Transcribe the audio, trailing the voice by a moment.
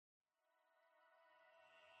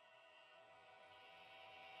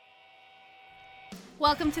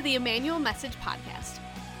Welcome to the Emmanuel Message Podcast.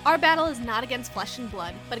 Our battle is not against flesh and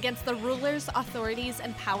blood, but against the rulers, authorities,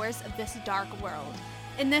 and powers of this dark world.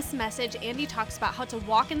 In this message, Andy talks about how to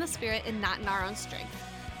walk in the Spirit and not in our own strength.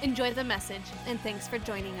 Enjoy the message, and thanks for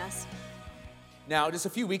joining us. Now, just a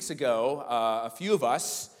few weeks ago, a few of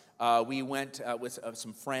us, we went with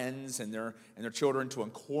some friends and their children to a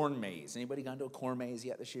corn maze. Anybody gone to a corn maze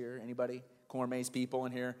yet this year? Anybody? Corn maze people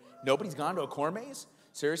in here? Nobody's gone to a corn maze?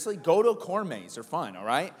 Seriously? Go to a corn maze. They're fun, all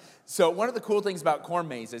right? So one of the cool things about corn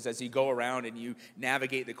mazes as you go around and you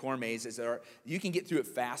navigate the corn maze is that you can get through it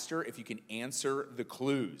faster if you can answer the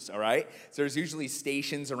clues, all right? So there's usually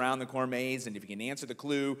stations around the corn maze, and if you can answer the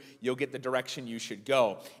clue, you'll get the direction you should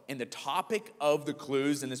go. And the topic of the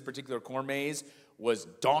clues in this particular corn maze was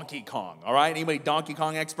Donkey Kong, all right? Anybody Donkey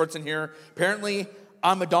Kong experts in here? Apparently,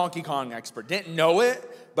 I'm a Donkey Kong expert. Didn't know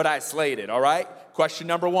it, but I slayed it, all right? Question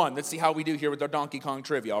number one. Let's see how we do here with our Donkey Kong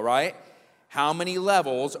trivia, all right? How many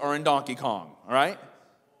levels are in Donkey Kong, all right?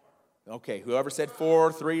 Okay, whoever said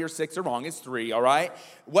 4, 3, or 6 are wrong. It's 3, all right?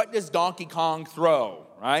 What does Donkey Kong throw,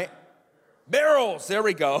 right? Barrels, there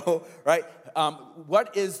we go, right?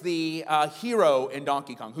 What is the hero in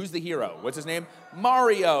Donkey Kong? Who's the hero? What's his name?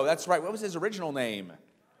 Mario, that's right. What was his original name?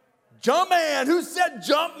 Jumpman. Who said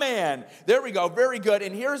Jumpman? There we go. Very good.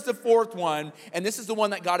 And here's the fourth one. And this is the one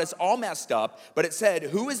that got us all messed up. But it said,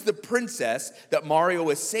 who is the princess that Mario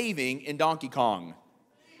is saving in Donkey Kong?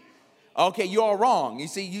 Okay, you're all wrong. You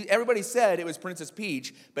see, everybody said it was Princess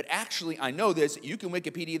Peach. But actually, I know this. You can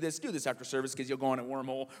Wikipedia this. Do this after service because you'll go on a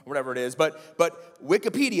wormhole or whatever it is. But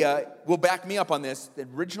Wikipedia will back me up on this. The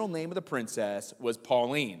original name of the princess was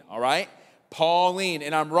Pauline. All right? Pauline,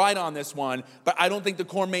 and I'm right on this one, but I don't think the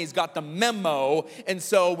corn maze got the memo, and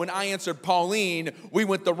so when I answered Pauline, we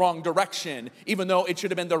went the wrong direction, even though it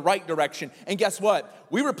should have been the right direction. And guess what?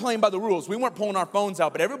 We were playing by the rules. We weren't pulling our phones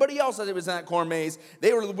out, but everybody else that was in that corn maze,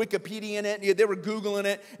 they were Wikipediaing it, they were Googling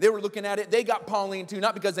it, they were looking at it. They got Pauline too,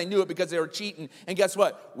 not because they knew it, because they were cheating. And guess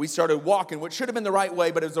what? We started walking, which should have been the right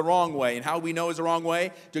way, but it was the wrong way. And how we know it was the wrong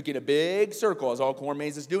way? Took it a big circle, as all corn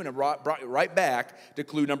mazes do, and it brought you right back to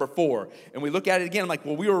clue number 4. And we look at it again, I'm like,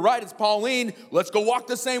 well, we were right, it's Pauline, let's go walk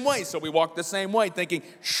the same way. So we walked the same way, thinking,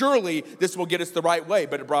 surely this will get us the right way,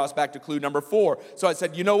 but it brought us back to clue number 4. So I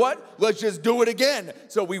said, you know what? Let's just do it again.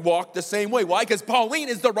 So we walked the same way. Why? Because Pauline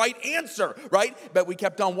is the right answer, right? But we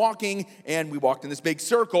kept on walking, and we walked in this big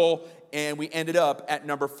circle, and we ended up at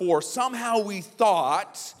number 4. Somehow we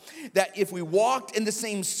thought that if we walked in the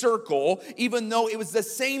same circle, even though it was the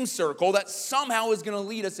same circle, that somehow is going to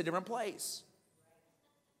lead us to a different place.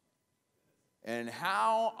 And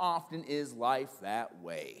how often is life that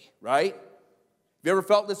way, right? Have you ever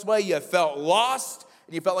felt this way? You have felt lost,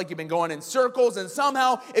 and you felt like you've been going in circles, and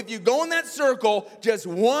somehow, if you go in that circle just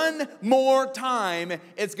one more time,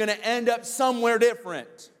 it's going to end up somewhere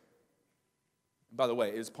different. And by the way,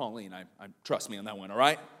 it is Pauline. I trust me on that one, all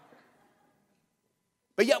right?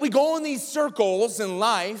 But yet we go in these circles in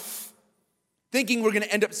life thinking we're going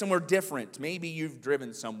to end up somewhere different. Maybe you've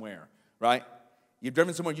driven somewhere, right? You've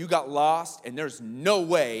driven somewhere, you got lost, and there's no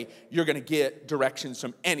way you're going to get directions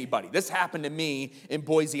from anybody. This happened to me in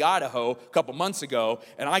Boise, Idaho, a couple months ago,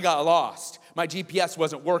 and I got lost. My GPS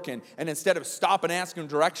wasn't working, and instead of stopping and asking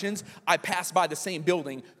directions, I passed by the same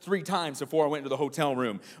building 3 times before I went to the hotel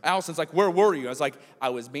room. Allison's like, where were you? I was like, I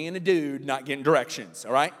was being a dude, not getting directions,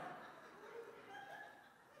 all right?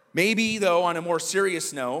 Maybe, though, on a more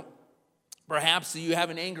serious note, perhaps you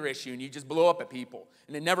have an anger issue and you just blow up at people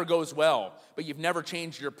and it never goes well, but you've never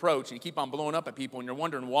changed your approach and you keep on blowing up at people and you're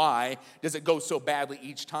wondering why does it go so badly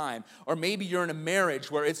each time. Or maybe you're in a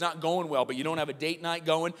marriage where it's not going well, but you don't have a date night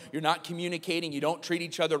going, you're not communicating, you don't treat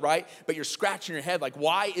each other right, but you're scratching your head like,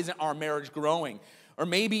 why isn't our marriage growing? Or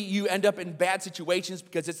maybe you end up in bad situations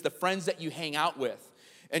because it's the friends that you hang out with.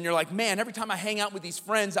 And you're like, man, every time I hang out with these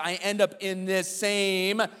friends, I end up in this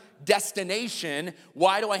same destination.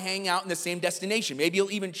 Why do I hang out in the same destination? Maybe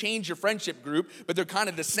you'll even change your friendship group, but they're kind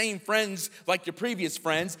of the same friends like your previous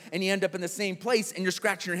friends, and you end up in the same place, and you're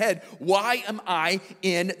scratching your head. Why am I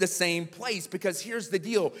in the same place? Because here's the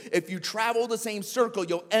deal. If you travel the same circle,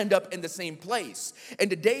 you'll end up in the same place. And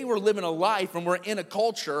today we're living a life, and we're in a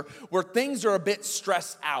culture where things are a bit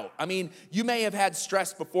stressed out. I mean, you may have had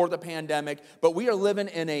stress before the pandemic, but we are living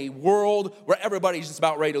in a world where everybody's just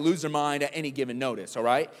about ready to lose their mind at any given notice, all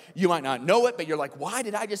right? You might not know it, but you're like, why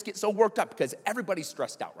did I just get so worked up? Because everybody's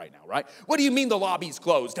stressed out right now, right? What do you mean the lobby's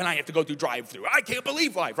closed and I have to go through drive-thru? I can't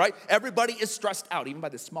believe life, right? Everybody is stressed out, even by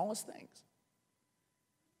the smallest things.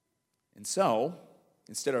 And so,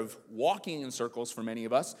 instead of walking in circles for many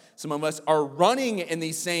of us, some of us are running in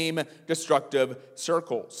these same destructive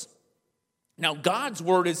circles. Now, God's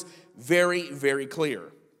word is very, very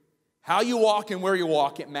clear. How you walk and where you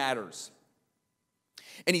walk, it matters.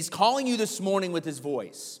 And he's calling you this morning with his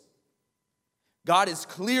voice. God is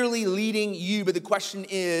clearly leading you, but the question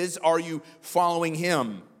is, are you following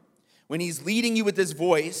him? When he's leading you with his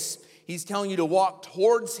voice, he's telling you to walk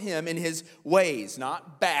towards him in his ways,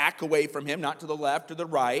 not back away from him, not to the left or the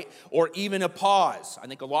right, or even a pause. I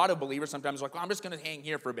think a lot of believers sometimes are like, well, I'm just going to hang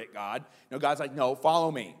here for a bit, God. No, God's like, no, follow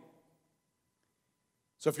me.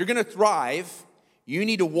 So if you're going to thrive, you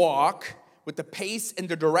need to walk with the pace and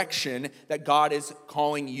the direction that God is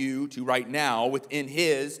calling you to right now within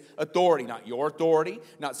his authority. Not your authority,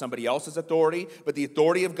 not somebody else's authority, but the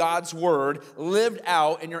authority of God's word lived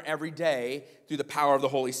out in your everyday through the power of the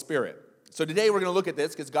Holy Spirit. So today we're going to look at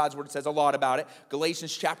this because God's word says a lot about it.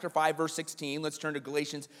 Galatians chapter 5, verse 16. Let's turn to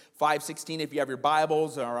Galatians 5:16. If you have your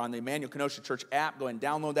Bibles or on the Emmanuel Kenosha Church app, go ahead and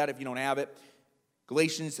download that if you don't have it.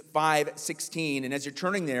 Galatians 5:16, and as you're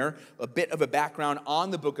turning there, a bit of a background on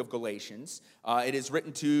the book of Galatians. It is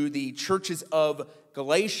written to the churches of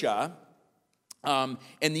Galatia, and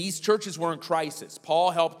these churches were in crisis.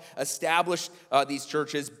 Paul helped establish these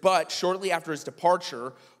churches, but shortly after his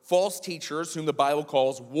departure, false teachers, whom the Bible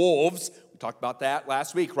calls wolves, we talked about that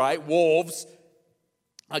last week, right? Wolves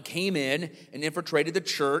came in and infiltrated the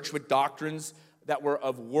church with doctrines that were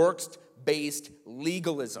of works-based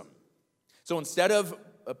legalism. So instead of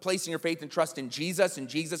placing your faith and trust in Jesus and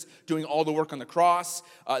Jesus doing all the work on the cross,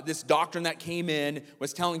 this doctrine that came in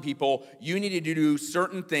was telling people you needed to do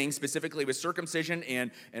certain things, specifically with circumcision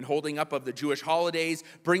and holding up of the Jewish holidays,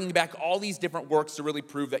 bringing back all these different works to really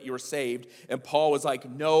prove that you were saved. And Paul was like,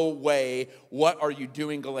 no way, what are you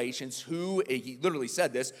doing, Galatians? He literally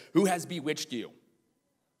said this, who has bewitched you?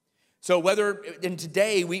 So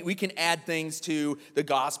today we can add things to the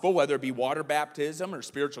gospel, whether it be water baptism or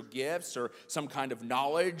spiritual gifts or some kind of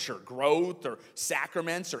knowledge or growth or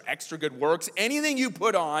sacraments or extra good works. Anything you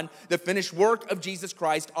put on the finished work of Jesus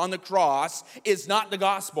Christ on the cross is not the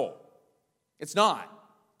gospel. It's not.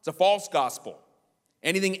 It's a false gospel.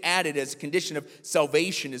 Anything added as a condition of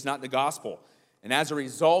salvation is not the gospel. And as a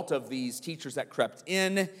result of these teachers that crept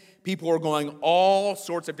in, people were going all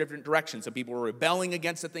sorts of different directions. Some people were rebelling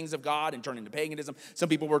against the things of God and turning to paganism. Some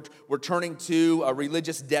people were turning to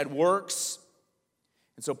religious dead works.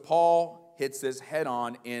 And so Paul hits this head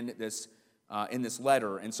on in this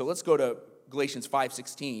letter. And so let's go to Galatians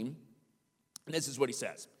 5:16. And this is what he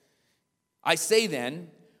says. I say then,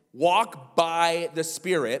 walk by the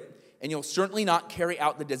Spirit, and you'll certainly not carry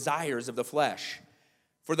out the desires of the flesh.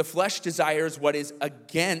 For the flesh desires what is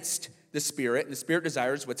against the Spirit, and the Spirit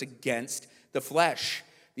desires what's against the flesh.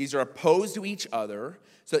 These are opposed to each other,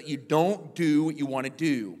 so that you don't do what you want to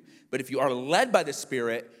do. But if you are led by the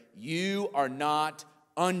Spirit, you are not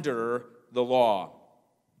under the law.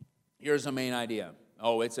 Here's the main idea.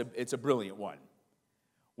 Oh, it's a brilliant one.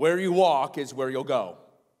 Where you walk is where you'll go.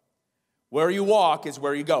 Where you walk is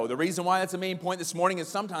where you go. The reason why that's the main point this morning is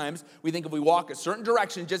sometimes we think if we walk a certain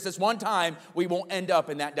direction just this one time, we won't end up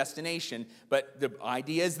in that destination. But the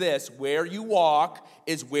idea is this: where you walk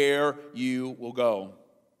is where you will go.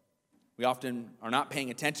 We often are not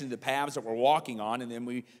paying attention to the paths that we're walking on, and then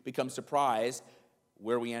we become surprised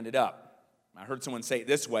where we ended up. I heard someone say it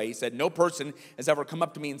this way. He said, no person has ever come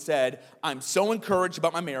up to me and said, I'm so encouraged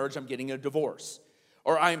about my marriage, I'm getting a divorce.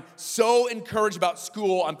 Or I'm so encouraged about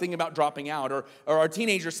school, I'm thinking about dropping out. Or our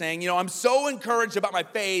teenager saying, I'm so encouraged about my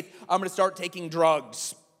faith, I'm going to start taking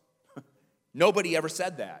drugs. Nobody ever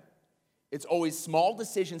said that. It's always small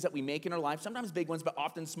decisions that we make in our life, sometimes big ones, but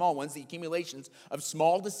often small ones, the accumulations of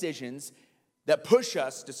small decisions that push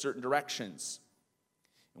us to certain directions.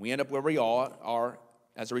 And we end up where we all are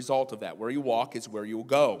as a result of that. Where you walk is where you will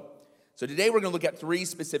go. So today we're going to look at three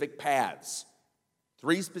specific paths.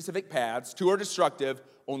 Three specific paths. Two are destructive,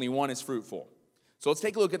 only one is fruitful. So let's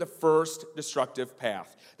take a look at the first destructive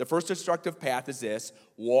path. The first destructive path is this: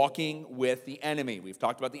 walking with the enemy. We've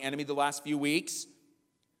talked about the enemy the last few weeks.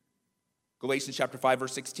 Galatians chapter 5,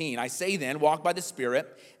 verse 16. I say then, walk by the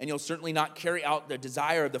Spirit, and you'll certainly not carry out the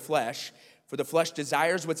desire of the flesh. For the flesh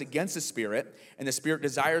desires what's against the Spirit, and the Spirit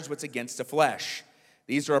desires what's against the flesh.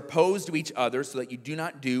 These are opposed to each other so that you do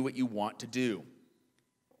not do what you want to do.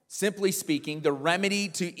 Simply speaking, the remedy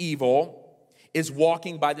to evil is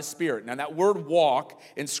walking by the Spirit. Now, that word walk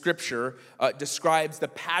in Scripture describes the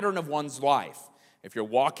pattern of one's life. If you're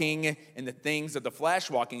walking in the things of the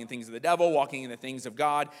flesh, walking in things of the devil, walking in the things of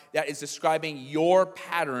God, that is describing your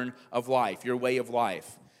pattern of life, your way of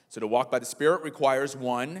life. So to walk by the Spirit requires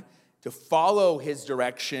one, to follow His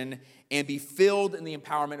direction and be filled in the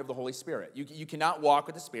empowerment of the Holy Spirit. You cannot walk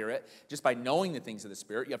with the Spirit just by knowing the things of the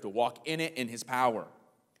Spirit. You have to walk in it in His power.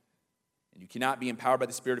 You cannot be empowered by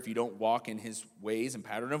the Spirit if you don't walk in his ways and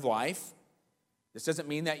pattern of life. This doesn't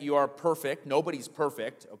mean that you are perfect. Nobody's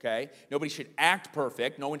perfect, okay? Nobody should act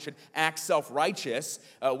perfect. No one should act self-righteous.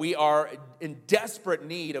 We are in desperate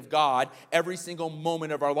need of God every single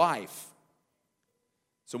moment of our life.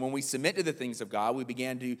 So when we submit to the things of God, we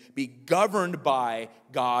begin to be governed by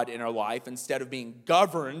God in our life instead of being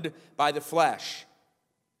governed by the flesh.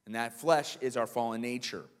 And that flesh is our fallen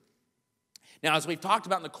nature. Now, as we've talked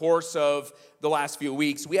about in the course of the last few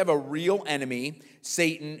weeks, we have a real enemy,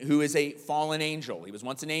 Satan, who is a fallen angel. He was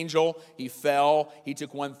once an angel. He fell. He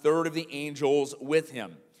took 1/3 of the angels with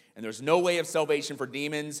him. And there's no way of salvation for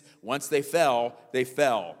demons. Once they fell, they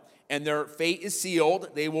fell. And their fate is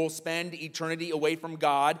sealed. They will spend eternity away from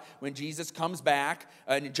God. When Jesus comes back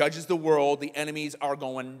and judges the world, the enemies are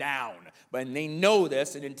going down. But they know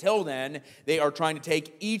this, and until then, they are trying to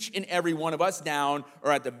take each and every one of us down,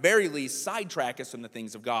 or at the very least, sidetrack us from the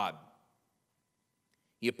things of God.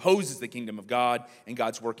 He opposes the kingdom of God and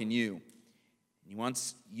God's work in you. He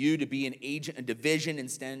wants you to be an agent of division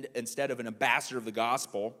instead of an ambassador of the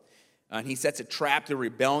gospel. And he sets a trap through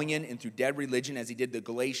rebellion and through dead religion, as he did the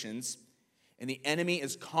Galatians. And the enemy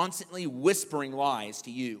is constantly whispering lies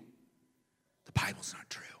to you. The Bible's not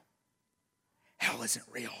true. Hell isn't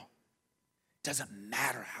real. Doesn't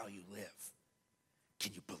matter how you live.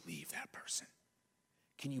 Can you believe that person?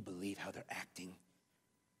 Can you believe how they're acting?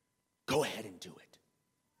 Go ahead and do it.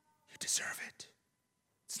 You deserve it.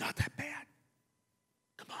 It's not that bad.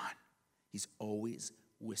 Come on. He's always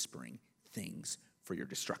whispering things for your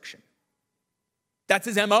destruction. That's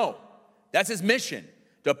his MO. That's his mission,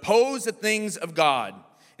 to oppose the things of God.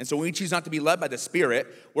 And so when we choose not to be led by the Spirit,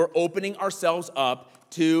 we're opening ourselves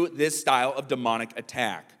up to this style of demonic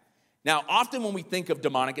attack. Now, often when we think of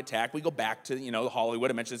demonic attack, we go back to, Hollywood.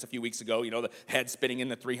 I mentioned this a few weeks ago, the head spinning in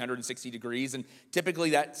the 360 degrees. And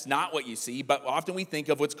typically that's not what you see, but often we think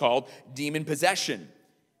of what's called demon possession.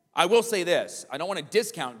 I will say this. I don't want to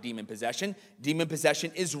discount demon possession. Demon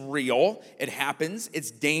possession is real. It happens.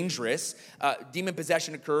 It's dangerous. Demon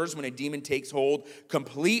possession occurs when a demon takes hold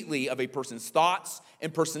completely of a person's thoughts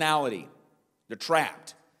and personality. They're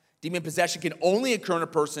trapped. Demon possession can only occur in a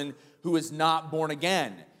person who is not born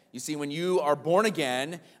again. You see, when you are born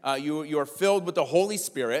again, you are filled with the Holy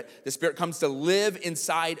Spirit. The Spirit comes to live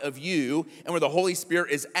inside of you. And where the Holy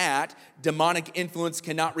Spirit is at, demonic influence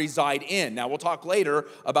cannot reside in. Now, we'll talk later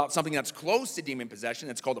about something that's close to demon possession.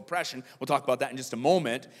 That's called oppression. We'll talk about that in just a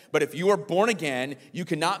moment. But if you are born again, you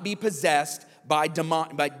cannot be possessed by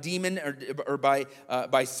demon or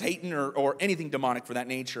by Satan or anything demonic for that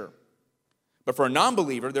nature. But for a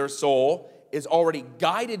non-believer, their soul is already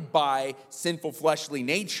guided by sinful fleshly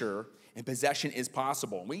nature, and possession is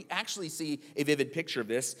possible. And we actually see a vivid picture of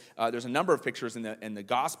this. There's a number of pictures in the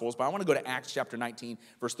Gospels, but I want to go to Acts chapter 19,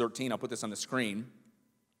 verse 13. I'll put this on the screen.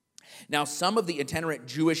 Now, some of the itinerant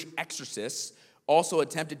Jewish exorcists also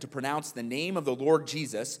attempted to pronounce the name of the Lord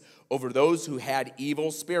Jesus over those who had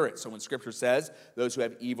evil spirits. So when Scripture says those who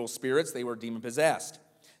have evil spirits, they were demon-possessed.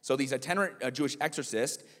 So these itinerant Jewish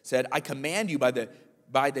exorcists said, I command you by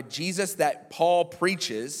the Jesus that Paul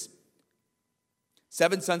preaches.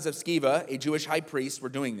 7 sons of Sceva, a Jewish high priest, were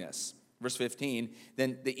doing this. Verse 15,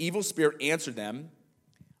 then the evil spirit answered them,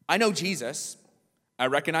 I know Jesus, I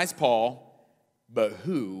recognize Paul, but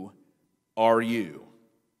who are you?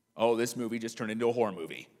 Oh, this movie just turned into a horror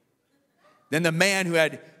movie. Then the man who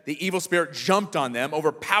had the evil spirit jumped on them,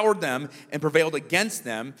 overpowered them, and prevailed against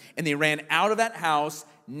them, and they ran out of that house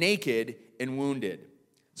naked and wounded.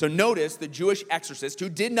 So notice the Jewish exorcists who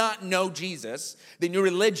did not know Jesus, they knew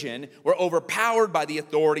religion, were overpowered by the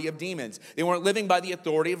authority of demons. They weren't living by the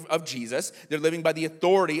authority of Jesus. They're living by the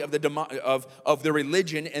authority of the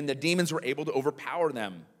religion, and the demons were able to overpower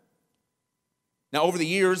them. Now, over the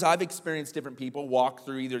years, I've experienced different people walk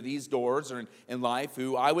through either these doors or in life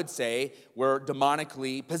who I would say were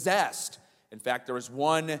demonically possessed. In fact, there was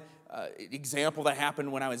one example that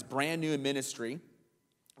happened when I was brand new in ministry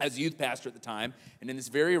as youth pastor at the time. And in this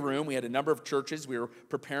very room, we had a number of churches. We were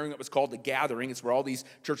preparing what was called the gathering. It's where all these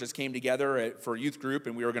churches came together for a youth group,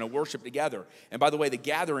 and we were going to worship together. And by the way, the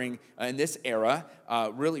gathering in this era,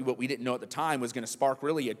 really what we didn't know at the time, was going to spark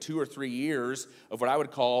really a 2 or 3 years of what I would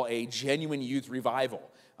call a genuine youth revival.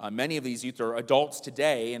 Many of these youth are adults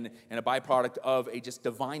today and a byproduct of a just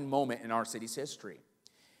divine moment in our city's history.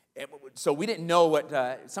 So we didn't know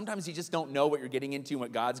sometimes you just don't know what you're getting into and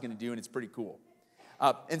what God's going to do, and it's pretty cool.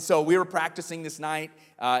 And so we were practicing this night.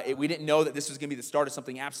 We didn't know that this was going to be the start of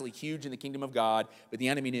something absolutely huge in the kingdom of God, but the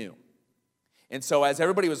enemy knew. And so as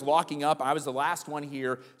everybody was locking up, I was the last one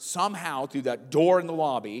here. Somehow, through that door in the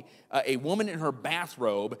lobby, a woman in her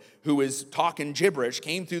bathrobe who was talking gibberish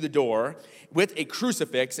came through the door with a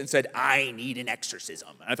crucifix and said, "I need an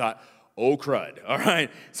exorcism." And I thought, oh, crud, all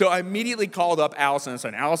right? So I immediately called up Allison and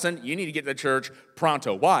said, "Allison, you need to get to the church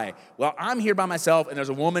pronto." Why? "Well, I'm here by myself, and there's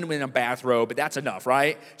a woman in a bathrobe, but that's enough,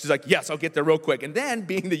 right?" She's like, "Yes, I'll get there real quick." And then,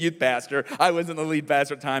 being the youth pastor, I wasn't the lead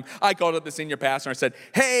pastor at the time, I called up the senior pastor and I said,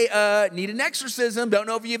 "Hey, need an exorcism. Don't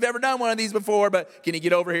know if you've ever done one of these before, but can you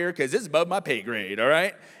get over here? Because this is above my pay grade, all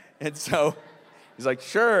right?" And so he's like,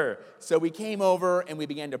 "Sure." So we came over and we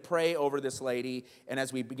began to pray over this lady. And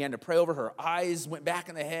as we began to pray over her, eyes went back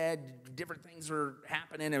in the head. Different things were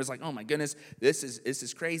happening. It was like, oh my goodness, this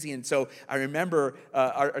is crazy. And so I remember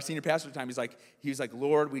our senior pastor at the time, he was like,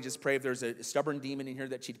 "Lord, we just pray if there's a stubborn demon in here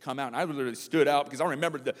that she'd come out." And I literally stood out because I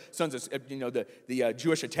remembered the sons of, the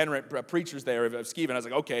Jewish itinerant preachers there of Skeven. I was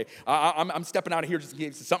like, okay, I'm stepping out of here just in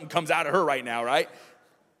case something comes out of her right now, right?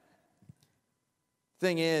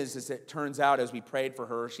 Thing is it turns out as we prayed for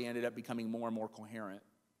her, she ended up becoming more and more coherent.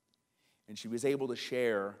 And she was able to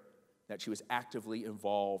share that she was actively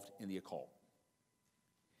involved in the occult.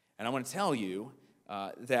 And I want to tell you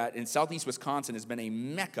that in southeast Wisconsin has been a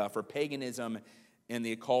mecca for paganism and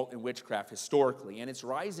the occult and witchcraft historically. And it's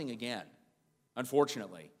rising again,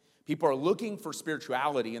 unfortunately. People are looking for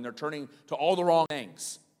spirituality and they're turning to all the wrong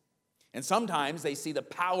things. And sometimes they see the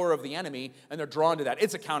power of the enemy and they're drawn to that.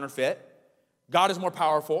 It's a counterfeit. God is more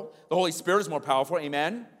powerful. The Holy Spirit is more powerful.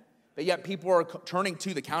 Amen? But yet people are turning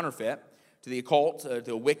to the counterfeit, to the occult,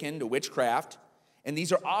 to Wiccan, to witchcraft. And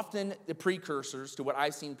these are often the precursors to what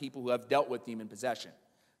I've seen people who have dealt with demon possession.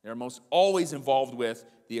 They're most always involved with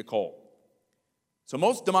the occult. So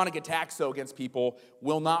most demonic attacks, though, against people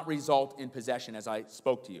will not result in possession, as I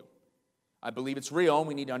spoke to you. I believe it's real, and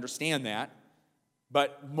we need to understand that.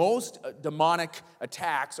 But most demonic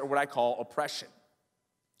attacks are what I call oppression.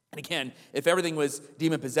 And again, if everything was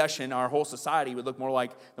demon possession, our whole society would look more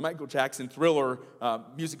like the Michael Jackson Thriller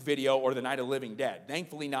music video or the Night of the Living Dead.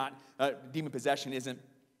 Thankfully not. Demon possession isn't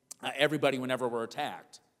everybody whenever we're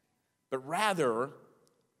attacked. But rather,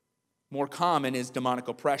 more common is demonic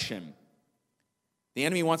oppression. The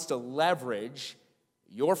enemy wants to leverage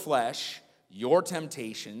your flesh, your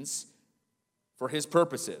temptations, for his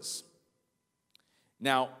purposes.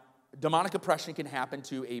 Now, demonic oppression can happen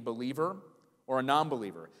to a believer or a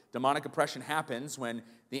non-believer. Demonic oppression happens when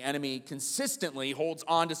the enemy consistently holds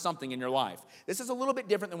on to something in your life. This is a little bit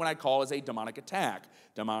different than what I call as a demonic attack.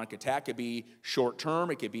 Demonic attack could be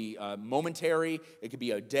short-term, it could be momentary, it could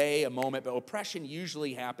be a day, a moment, but oppression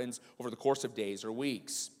usually happens over the course of days or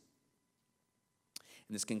weeks.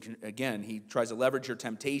 And this can, again, he tries to leverage your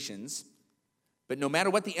temptations, but no matter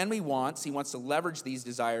what the enemy wants, he wants to leverage these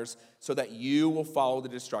desires so that you will follow the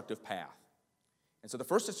destructive path. And so the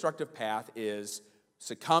first destructive path is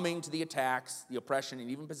succumbing to the attacks, the oppression, and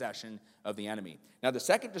even possession of the enemy. Now, the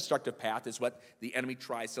second destructive path is what the enemy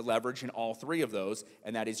tries to leverage in all three of those,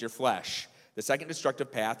 and that is your flesh. The second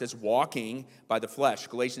destructive path is walking by the flesh.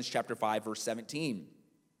 Galatians chapter 5, verse 17.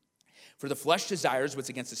 For the flesh desires what's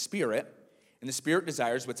against the spirit, and the spirit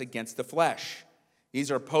desires what's against the flesh.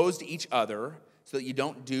 These are opposed to each other so that you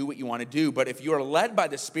don't do what you want to do. But if you are led by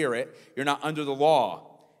the Spirit, you're not under the law.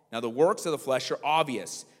 Now, the works of the flesh are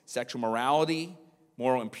obvious: sexual morality,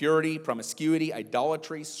 moral impurity, promiscuity,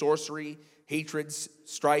 idolatry, sorcery, hatreds,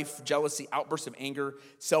 strife, jealousy, outbursts of anger,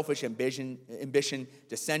 selfish ambition,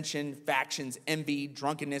 dissension, factions, envy,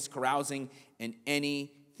 drunkenness, carousing, and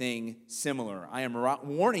anything similar. I am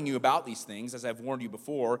warning you about these things, as I've warned you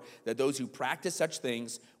before, that those who practice such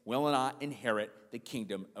things will not inherit the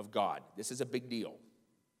kingdom of God. This is a big deal.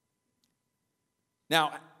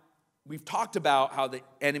 Now, we've talked about how the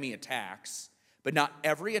enemy attacks, but not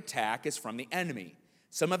every attack is from the enemy.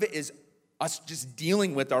 Some of it is us just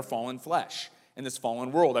dealing with our fallen flesh in this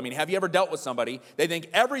fallen world. I mean, have you ever dealt with somebody, they think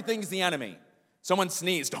everything's the enemy? Someone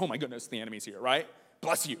sneezed, oh my goodness, the enemy's here, right?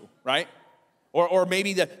 Bless you, right? Or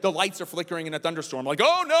maybe the lights are flickering in a thunderstorm, like,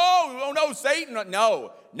 oh no, Satan.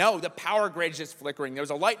 No, the power grid is just flickering. There was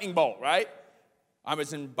a lightning bolt, right? I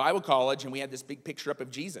was in Bible college, and we had this big picture up of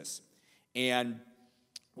Jesus. And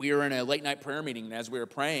we were in a late night prayer meeting, and as we were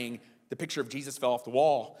praying, the picture of Jesus fell off the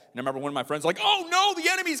wall. And I remember one of my friends like, oh no, the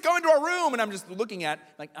enemy's coming to our room. And I'm just looking at,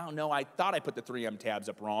 like, oh no, I thought I put the 3M tabs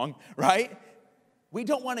up wrong, right? We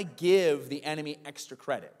don't want to give the enemy extra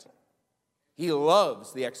credit. He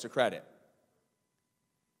loves the extra credit.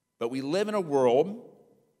 But we live in a world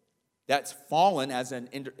that's fallen as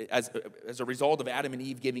a result of Adam and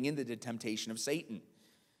Eve giving in to the temptation of Satan.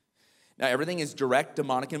 Now, everything is direct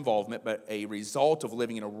demonic involvement, but a result of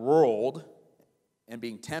living in a world and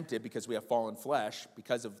being tempted because we have fallen flesh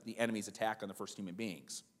because of the enemy's attack on the first human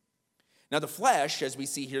beings. Now, the flesh, as we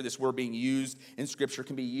see here, this word being used in Scripture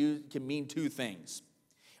can mean two things: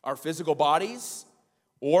 our physical bodies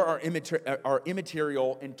or our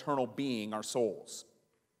immaterial internal being, our souls.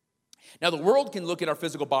 Now, the world can look at our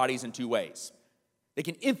physical bodies in two ways. They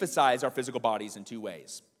can emphasize our physical bodies in two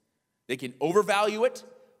ways. They can overvalue it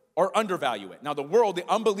or undervalue it. Now, the world, the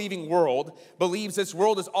unbelieving world, believes this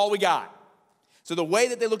world is all we got. So the way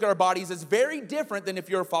that they look at our bodies is very different than if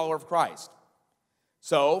you're a follower of Christ.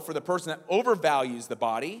 So for the person that overvalues the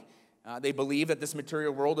body, they believe that this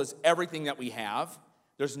material world is everything that we have.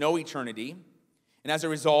 There's no eternity. And as a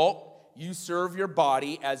result, you serve your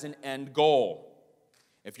body as an end goal.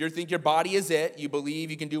 If you think your body is it, you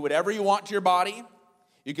believe you can do whatever you want to your body.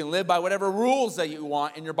 You can live by whatever rules that you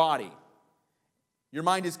want in your body. Your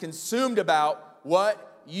mind is consumed about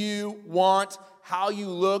what you want, how you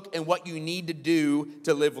look, and what you need to do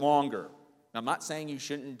to live longer. Now, I'm not saying you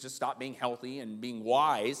shouldn't just stop being healthy and being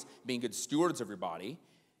wise, being good stewards of your body,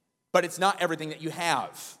 but it's not everything that you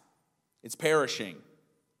have. It's perishing.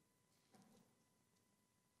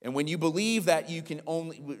 And when you believe that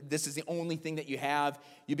this is the only thing that you have,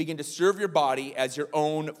 you begin to serve your body as your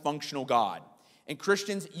own functional God. And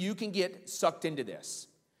Christians, you can get sucked into this.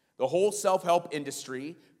 The whole self-help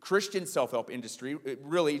industry, Christian self-help industry,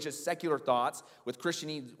 really just secular thoughts with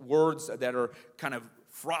Christian words that are kind of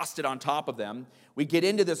frosted on top of them. We get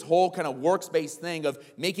into this whole kind of works-based thing of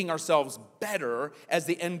making ourselves better as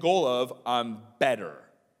the end goal of I'm better,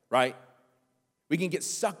 right? We can get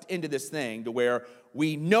sucked into this thing to where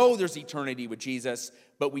we know there's eternity with Jesus,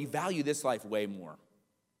 but we value this life way more.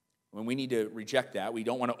 When we need to reject that, we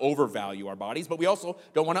don't want to overvalue our bodies, but we also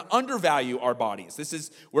don't want to undervalue our bodies. This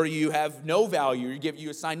is where you have no value. You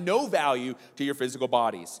assign no value to your physical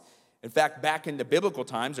bodies. In fact, back in the biblical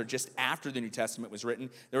times, or just after the New Testament was written,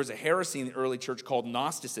 there was a heresy in the early church called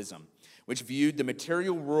Gnosticism, which viewed the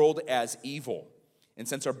material world as evil. And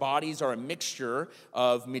since our bodies are a mixture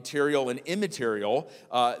of material and immaterial,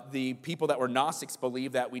 the people that were Gnostics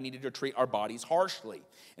believed that we needed to treat our bodies harshly.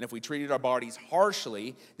 And if we treated our bodies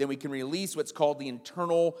harshly, then we can release what's called the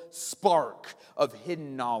internal spark of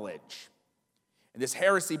hidden knowledge. And this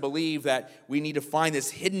heresy believed that we need to find this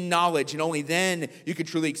hidden knowledge, and only then you can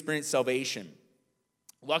truly experience salvation.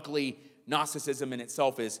 Luckily, Gnosticism in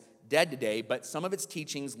itself is dead today, but some of its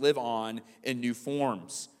teachings live on in new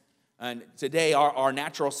forms. And today, our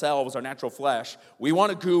natural selves, our natural flesh, we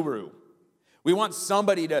want a guru. We want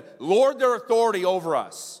somebody to lord their authority over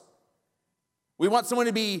us. We want someone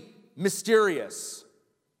to be mysterious.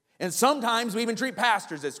 And sometimes we even treat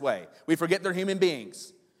pastors this way. We forget they're human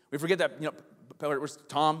beings. We forget that,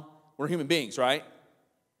 Tom, we're human beings, right?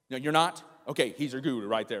 No, you're not? Okay, he's your guru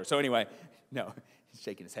right there. So anyway, no, he's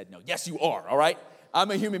shaking his head. No, yes, you are, all right? I'm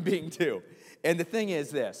a human being too. And the thing is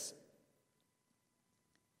this.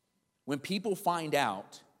 When people find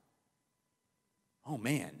out, oh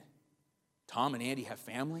man, Tom and Andy have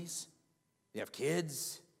families, they have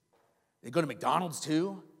kids, they go to McDonald's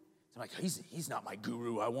too. They're like, he's not my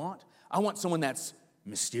guru I want. I want someone that's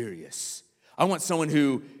mysterious. I want someone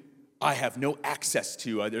who I have no access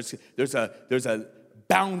to. There's a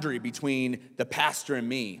boundary between the pastor and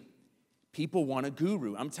me. People want a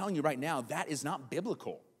guru. I'm telling you right now, that is not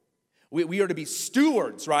biblical. We are to be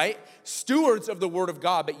stewards, right? Stewards of the Word of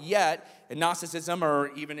God, but yet in Gnosticism,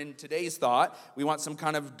 or even in today's thought, we want some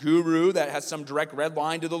kind of guru that has some direct red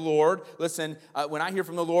line to the Lord. Listen, when I hear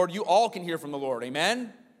from the Lord, you all can hear from the Lord,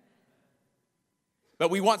 amen? But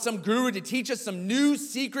we want some guru to teach us some new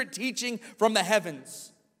secret teaching from the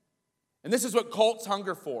heavens. And this is what cults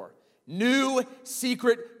hunger for. New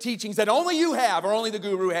secret teachings that only you have or only the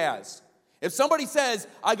guru has. If somebody says,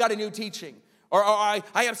 I got a new teaching, or I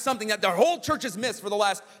have something that the whole church has missed for the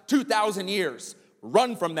last 2,000 years,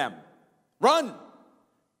 run from them. Run.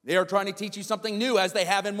 They are trying to teach you something new, as they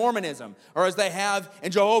have in Mormonism, or as they have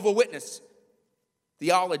in Jehovah's Witness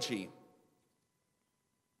theology.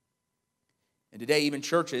 And today, even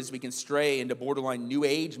churches, we can stray into borderline New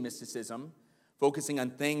Age mysticism, focusing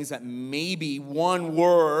on things that maybe one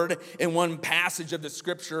word in one passage of the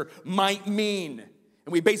Scripture might mean.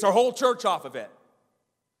 And we base our whole church off of it.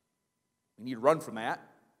 We need to run from that.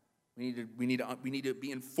 We need to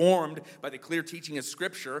be informed by the clear teaching of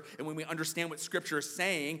Scripture. And when we understand what Scripture is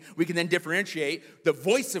saying, we can then differentiate the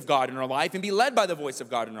voice of God in our life and be led by the voice of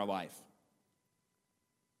God in our life.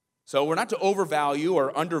 So we're not to overvalue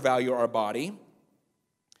or undervalue our body.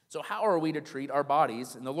 So how are we to treat our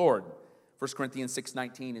bodies in the Lord? 1 Corinthians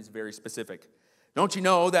 6:19 is very specific. Don't you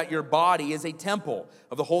know that your body is a temple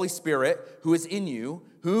of the Holy Spirit who is in you,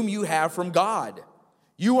 whom you have from God?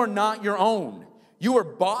 You are not your own. You were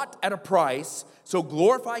bought at a price, so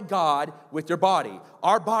glorify God with your body.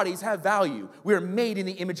 Our bodies have value. We are made in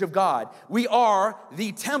the image of God. We are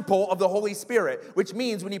the temple of the Holy Spirit, which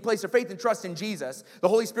means when you place your faith and trust in Jesus, the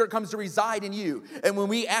Holy Spirit comes to reside in you. And when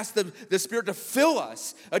we ask the Spirit to fill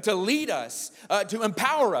us, to lead us, to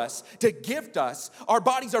empower us, to gift us, our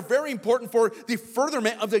bodies are very important for the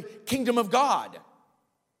furtherment of the kingdom of God.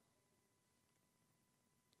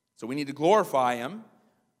 So we need to glorify Him.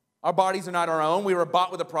 Our bodies are not our own. We were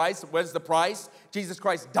bought with a price. What is the price? Jesus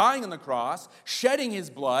Christ dying on the cross, shedding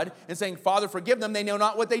His blood, and saying, Father, forgive them. They know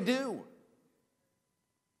not what they do.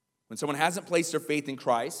 When someone hasn't placed their faith in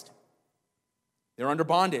Christ, they're under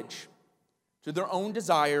bondage to their own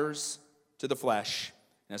desires, to the flesh.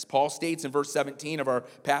 And as Paul states in verse 17 of our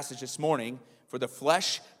passage this morning, for the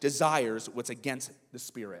flesh desires what's against the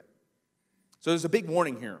Spirit. So there's a big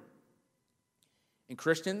warning here. And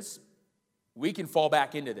Christians, we can fall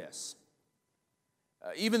back into this.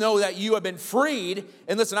 Even though that you have been freed,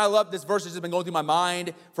 and listen, I love this verse that's been going through my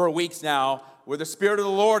mind for weeks now, where the Spirit of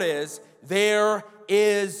the Lord is, there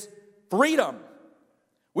is freedom.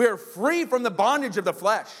 We are free from the bondage of the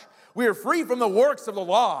flesh. We are free from the works of the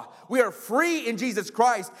law. We are free in Jesus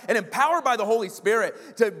Christ and empowered by the Holy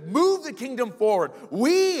Spirit to move the kingdom forward.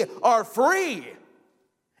 We are free,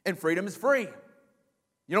 and freedom is free.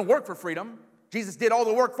 You don't work for freedom. Jesus did all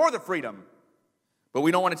the work for the freedom. But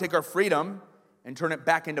we don't want to take our freedom and turn it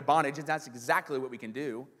back into bondage, and that's exactly what we can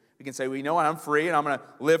do. We can say, well, you know what, I'm free, and I'm going to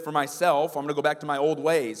live for myself. I'm going to go back to my old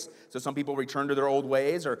ways. So some people return to their old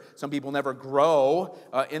ways, or some people never grow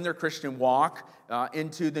in their Christian walk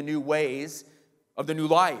into the new ways of the new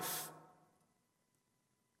life.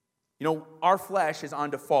 You know, our flesh is on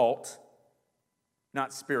default,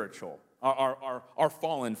 not spiritual. Our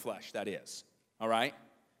fallen flesh, that is. All right?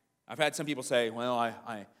 I've had some people say, well,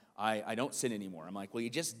 I don't sin anymore. I'm like, well, you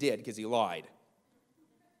just did because you lied.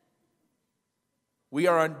 We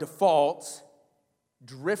are on default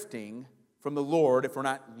drifting from the Lord if we're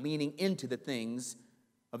not leaning into the things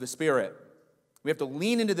of the Spirit. We have to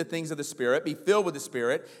lean into the things of the Spirit, be filled with the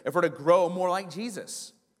Spirit, if we're to grow more like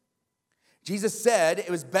Jesus. Jesus said it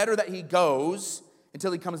was better that He goes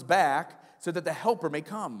until He comes back so that the Helper may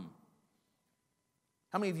come.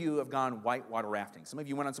 How many of you have gone whitewater rafting? Some of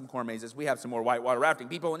you went on some corn mazes. We have some more whitewater rafting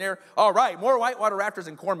people in here. All right, more whitewater rafters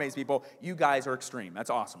and corn maze people. You guys are extreme. That's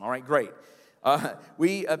awesome. All right, great. I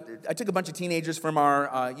took a bunch of teenagers from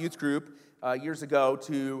our youth group years ago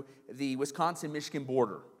to the Wisconsin-Michigan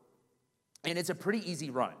border. And it's a pretty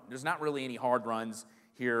easy run. There's not really any hard runs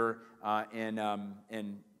here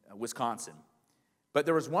in Wisconsin. But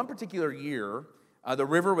there was one particular year, the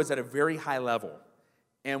river was at a very high level.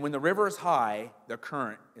 And when the river is high, the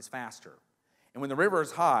current is faster. And when the river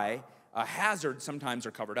is high, hazards sometimes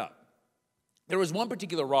are covered up. There was one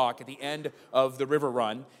particular rock at the end of the river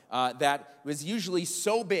run that was usually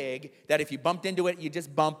so big that if you bumped into it, you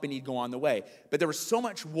just bump and you'd go on the way. But there was so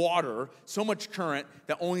much water, so much current,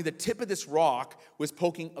 that only the tip of this rock was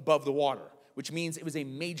poking above the water, which means it was a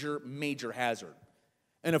major, major hazard.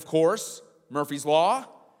 And of course, Murphy's Law,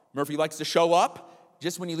 Murphy likes to show up.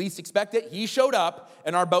 Just when you least expect it, he showed up,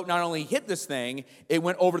 and our boat not only hit this thing, it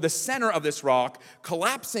went over the center of this rock,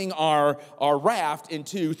 collapsing our raft in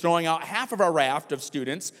two, throwing out half of our raft of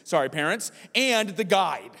students, parents, and the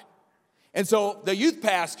guide. And so the youth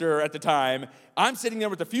pastor at the time, I'm sitting there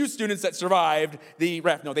with a few students that survived the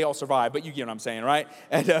raft. No, they all survived, but you get what I'm saying, right?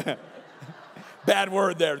 And bad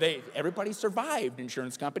word there. Everybody survived,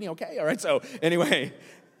 insurance company, okay? All right, so anyway.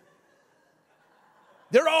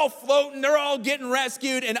 They're all floating, they're all getting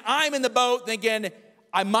rescued, and I'm in the boat thinking,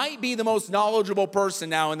 I might be the most knowledgeable person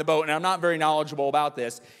now in the boat, and I'm not very knowledgeable about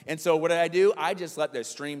this. And so what did? I just let the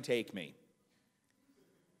stream take me.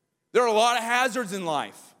 There are a lot of hazards in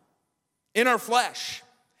life, in our flesh,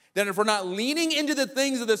 that if we're not leaning into the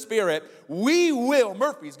things of the Spirit, we will.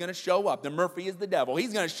 Murphy's going to show up. The Murphy is the devil.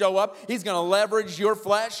 He's going to show up. He's going to leverage your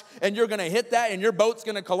flesh, and you're going to hit that, and your boat's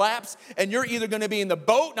going to collapse, and you're either going to be in the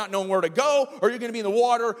boat not knowing where to go, or you're going to be in the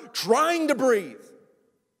water trying to breathe.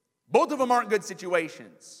 Both of them aren't good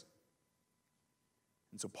situations.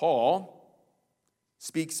 And so Paul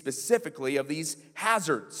speaks specifically of these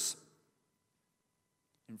hazards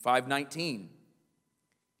in 5:19.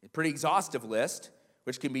 A pretty exhaustive list,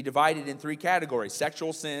 which can be divided in three categories: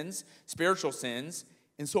 sexual sins, spiritual sins,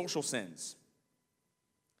 and social sins.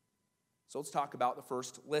 So let's talk about the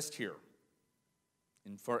first list here,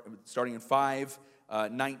 starting in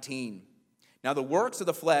 5:19. Now the works of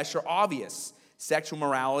the flesh are obvious: sexual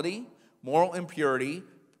morality, moral impurity,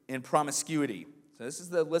 and promiscuity. So this is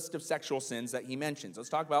the list of sexual sins that he mentions. Let's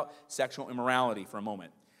talk about sexual immorality for a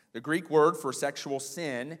moment. The Greek word for sexual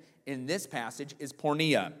sin in this passage is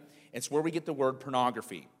porneia. It's where we get the word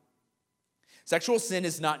pornography. Sexual sin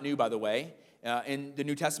is not new, by the way. In the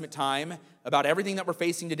New Testament time, about everything that we're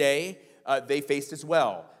facing today, they faced as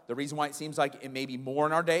well. The reason why it seems like it may be more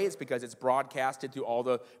in our day is because it's broadcasted through all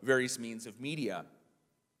the various means of media.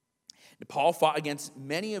 Paul fought against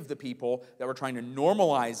many of the people that were trying to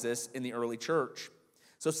normalize this in the early church.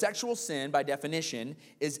 So sexual sin, by definition,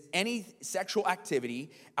 is any sexual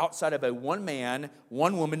activity outside of a one-man,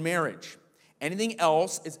 one-woman marriage. Anything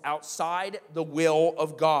else is outside the will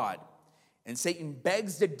of God. And Satan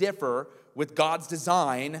begs to differ with God's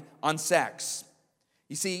design on sex.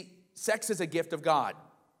 You see, sex is a gift of God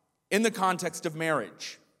in the context of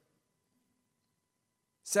marriage.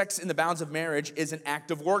 Sex in the bounds of marriage is an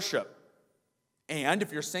act of worship. And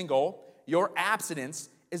if you're single, your abstinence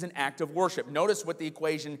is an act of worship. Notice what the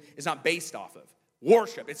equation is not based off of.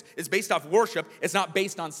 Worship. It's based off worship. It's not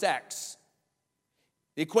based on sex.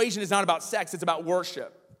 The equation is not about sex. It's about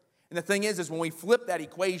worship. And the thing is when we flip that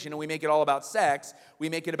equation and we make it all about sex, we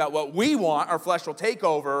make it about what we want, our flesh will take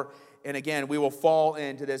over, and again, we will fall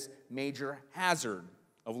into this major hazard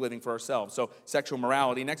of living for ourselves. So sexual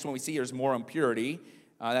morality. Next one we see here is moral impurity.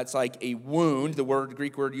 That's like a wound. The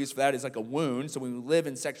Greek word used for that is like a wound. So when we live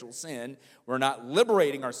in sexual sin, we're not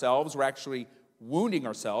liberating ourselves, we're actually wounding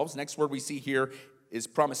ourselves. Next word we see here is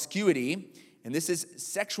promiscuity, and this is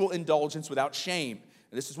sexual indulgence without shame.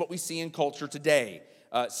 And this is what we see in culture today.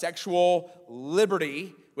 Sexual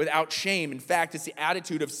liberty without shame. In fact, it's the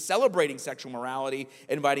attitude of celebrating sexual morality,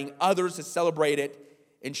 inviting others to celebrate it,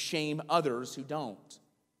 and shame others who don't.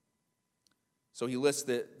 So he lists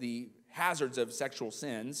the hazards of sexual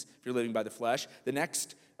sins if you're living by the flesh. The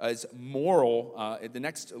next is moral. The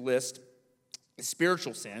next list is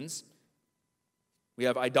spiritual sins. We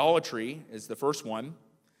have idolatry is the first one.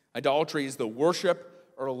 Idolatry is the worship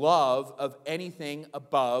or love of anything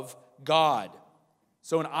above God.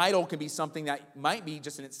 So an idol can be something that might be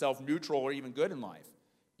just in itself neutral or even good in life.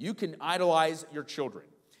 You can idolize your children.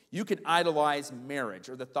 You can idolize marriage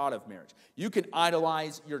or the thought of marriage. You can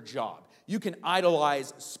idolize your job. You can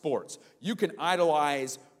idolize sports. You can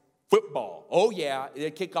idolize football. Oh yeah, the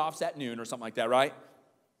kickoff's at noon or something like that, right?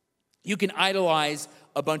 You can idolize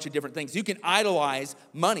a bunch of different things. You can idolize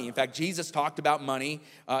money. In fact, Jesus talked about money.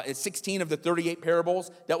 16 of the 38 parables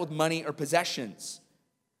dealt with money or possessions.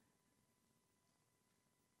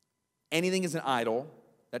 Anything is an idol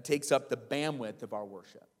that takes up the bandwidth of our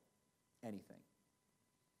worship. Anything.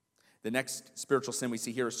 The next spiritual sin we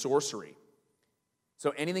see here is sorcery. So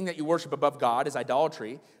anything that you worship above God is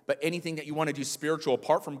idolatry, but anything that you want to do spiritual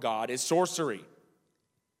apart from God is sorcery.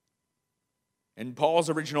 And Paul's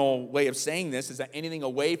original way of saying this is that anything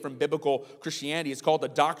away from biblical Christianity is called the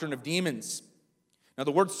doctrine of demons. Now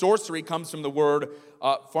the word sorcery comes from the word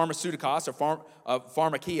pharmaceutikos or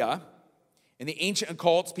pharmakia. In the ancient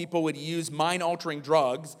occults, people would use mind-altering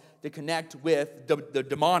drugs to connect with the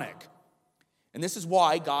demonic. And this is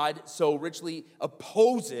why God so richly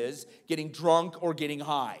opposes getting drunk or getting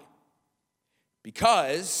high.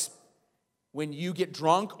 Because when you get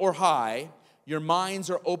drunk or high, your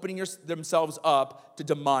minds are opening themselves up to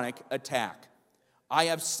demonic attack. I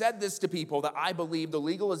have said this to people that I believe the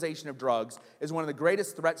legalization of drugs is one of the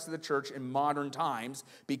greatest threats to the church in modern times,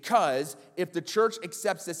 because if the church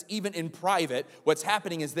accepts this even in private, what's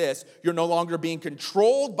happening is this: you're no longer being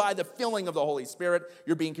controlled by the filling of the Holy Spirit.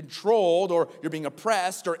 You're being controlled, or you're being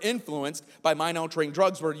oppressed or influenced by mind-altering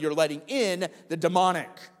drugs, where you're letting in the demonic.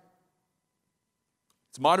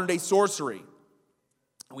 It's modern-day sorcery.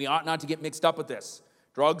 We ought not to get mixed up with this.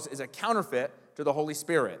 Drugs is a counterfeit to the Holy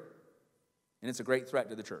Spirit, and it's a great threat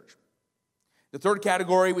to the church. The third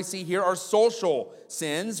category we see here are social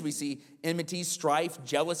sins. We see enmity, strife,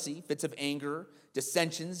 jealousy, fits of anger,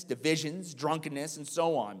 dissensions, divisions, drunkenness, and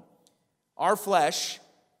so on. Our flesh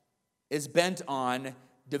is bent on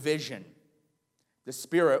division. The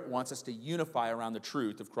Spirit wants us to unify around the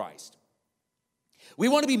truth of Christ. We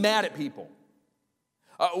want to be mad at people.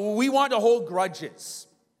 We want to hold grudges.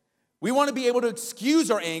 We want to be able to excuse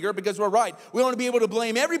our anger because we're right. We want to be able to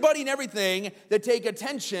blame everybody and everything that take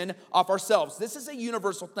attention off ourselves. This is a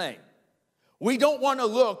universal thing. We don't want to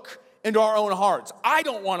look into our own hearts. I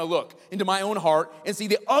don't want to look into my own heart and see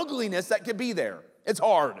the ugliness that could be there. It's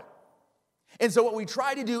hard. And so what we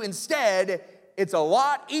try to do instead, it's a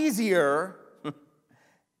lot easier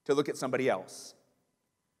to look at somebody else.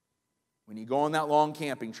 When you go on that long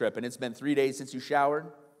camping trip and it's been 3 days since you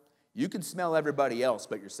showered, you can smell everybody else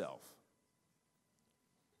but yourself.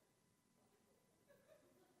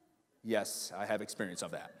 Yes, I have experience of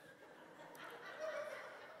that.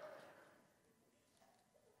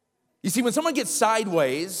 You see, when someone gets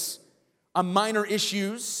sideways on minor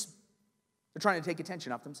issues, they're trying to take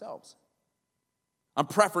attention off themselves, on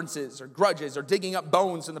preferences or grudges or digging up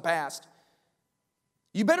bones in the past.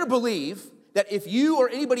 You better believe that if you or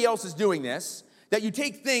anybody else is doing this, that you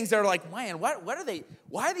take things that are like, man, why are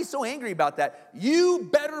they so angry about that? You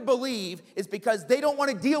better believe it's because they don't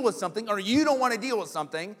want to deal with something or you don't want to deal with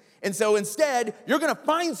something. And so instead, you're going to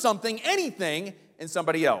find something, anything, in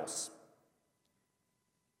somebody else.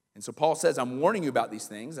 And so Paul says, I'm warning you about these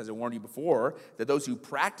things, as I warned you before, that those who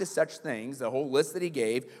practice such things, the whole list that he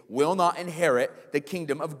gave, will not inherit the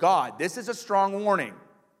kingdom of God. This is a strong warning.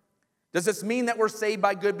 Does this mean that we're saved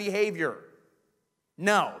by good behavior?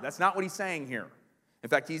 No, that's not what he's saying here. In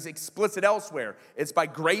fact, he's explicit elsewhere. It's by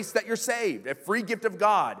grace that you're saved, a free gift of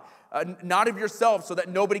God, not of yourself so that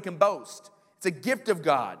nobody can boast. It's a gift of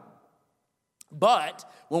God. But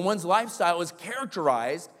when one's lifestyle is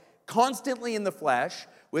characterized constantly in the flesh,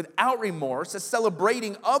 without remorse, a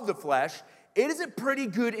celebrating of the flesh, it is a pretty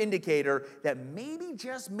good indicator that maybe,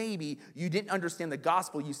 just maybe, you didn't understand the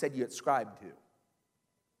gospel you said you ascribed to.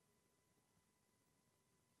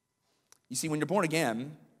 You see, when you're born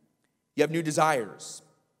again, you have new desires.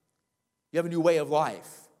 You have a new way of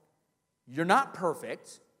life. You're not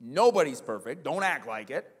perfect. Nobody's perfect. Don't act like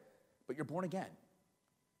it. But you're born again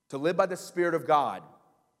to live by the Spirit of God.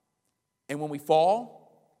 And when we fall,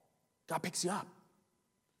 God picks you up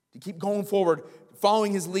to keep going forward,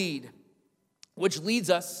 following his lead, which leads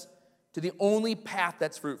us to the only path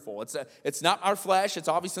that's fruitful. It's not our flesh. It's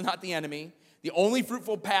obviously not the enemy. The only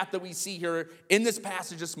fruitful path that we see here in this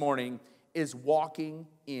passage this morning is walking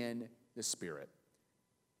in the Spirit.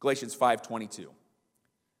 Galatians 5:22.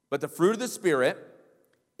 But the fruit of the Spirit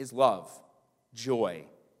is love, joy,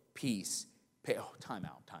 peace, time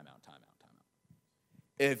out.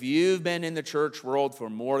 If you've been in the church world for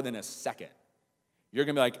more than a second, you're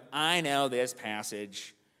going to be like, I know this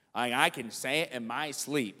passage. I can say it in my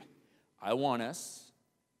sleep. I want us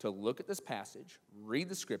to look at this passage, read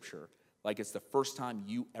the scripture, like it's the first time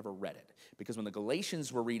you ever read it. Because when the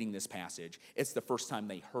Galatians were reading this passage, it's the first time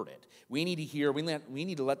they heard it. We need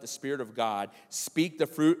to let the Spirit of God speak the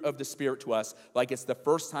fruit of the Spirit to us like it's the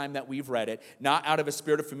first time that we've read it, not out of a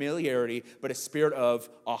spirit of familiarity, but a spirit of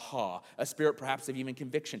aha, a spirit perhaps of even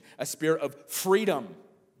conviction, a spirit of freedom.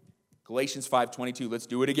 Galatians 5:22, let's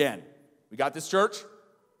do it again. We got this, church?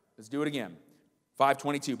 Let's do it again.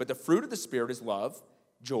 5:22, but the fruit of the Spirit is love,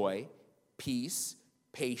 joy, peace,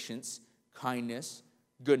 patience, kindness,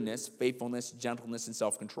 goodness, faithfulness, gentleness, and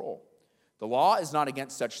self-control. The law is not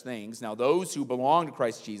against such things. Now those who belong to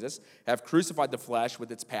Christ Jesus have crucified the flesh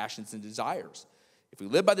with its passions and desires. If we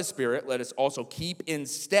live by the Spirit, let us also keep in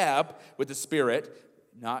step with the Spirit,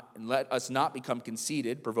 and let us not become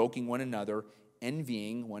conceited, provoking one another,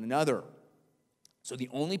 envying one another. So the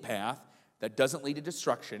only path that doesn't lead to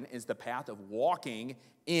destruction is the path of walking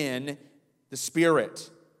in the Spirit.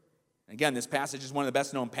 Again, this passage is one of the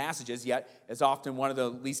best known passages, yet is often one of the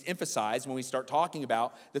least emphasized when we start talking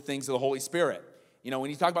about the things of the Holy Spirit. You know, when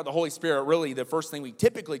you talk about the Holy Spirit, really the first thing we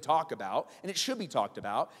typically talk about, and it should be talked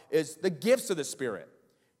about, is the gifts of the Spirit.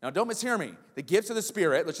 Now, don't mishear me. The gifts of the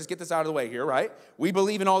Spirit, let's just get this out of the way here, right? We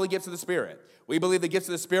believe in all the gifts of the Spirit. We believe the gifts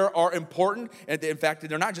of the Spirit are important, and in fact,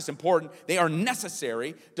 they're not just important, they are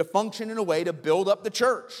necessary to function in a way to build up the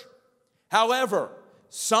church. However,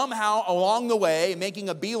 somehow along the way, making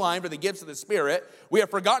a beeline for the gifts of the Spirit, we have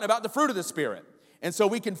forgotten about the fruit of the Spirit. And so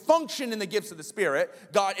we can function in the gifts of the Spirit.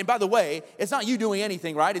 God, and by the way, it's not you doing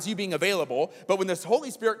anything, right? It's you being available. But when this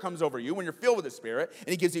Holy Spirit comes over you, when you're filled with the Spirit, and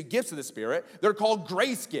he gives you gifts of the Spirit, they're called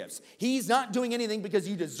grace gifts. He's not doing anything because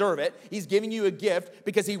you deserve it. He's giving you a gift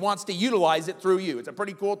because he wants to utilize it through you. It's a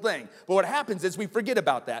pretty cool thing. But what happens is we forget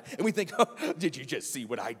about that. And we think, oh, did you just see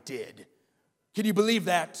what I did? Can you believe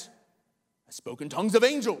that? I spoke in tongues of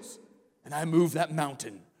angels, and I moved that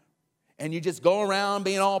mountain. And you just go around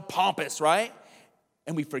being all pompous, right?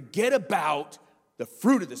 And we forget about the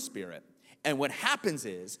fruit of the Spirit. And what happens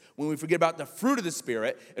is, when we forget about the fruit of the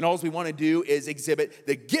Spirit, and all we want to do is exhibit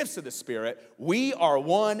the gifts of the Spirit, we are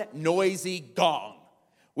one noisy gong.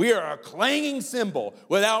 We are a clanging cymbal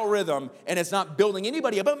without rhythm, and it's not building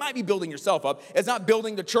anybody up. It might be building yourself up. It's not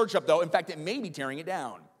building the church up, though. In fact, it may be tearing it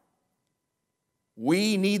down.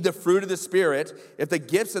 We need the fruit of the Spirit if the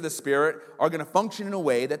gifts of the Spirit are going to function in a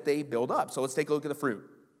way that they build up. So let's take a look at the fruit.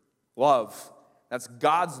 Love. That's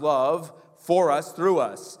God's love for us, through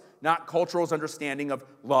us, not cultural's understanding of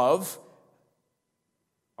love.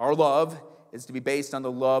 Our love is to be based on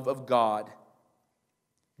the love of God.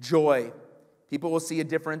 Joy. People will see a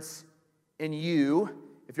difference in you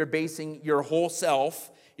if you're basing your whole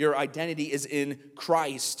self, your identity is in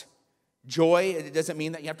Christ. Joy, it doesn't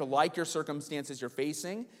mean that you have to like your circumstances you're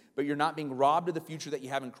facing, but you're not being robbed of the future that you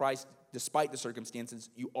have in Christ despite the circumstances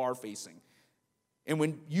you are facing. And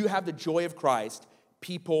when you have the joy of Christ,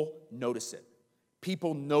 people notice it.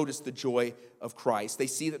 People notice the joy of Christ. They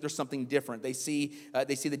see that there's something different. They see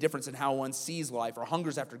the difference in how one sees life or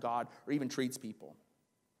hungers after God or even treats people.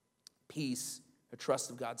 Peace, a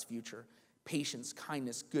trust of God's future, patience,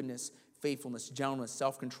 kindness, goodness, faithfulness, gentleness,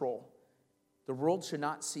 self-control. The world should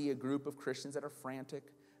not see a group of Christians that are frantic,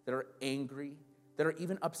 that are angry, that are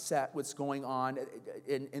even upset what's going on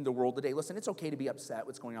in the world today. Listen, it's okay to be upset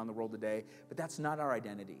what's going on in the world today, but that's not our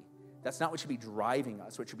identity. That's not what should be driving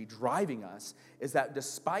us. What should be driving us is that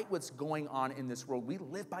despite what's going on in this world, we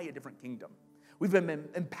live by a different kingdom. We've been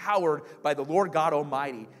empowered by the Lord God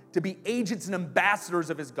Almighty to be agents and ambassadors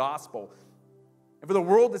of his gospel. And for the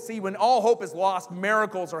world to see when all hope is lost,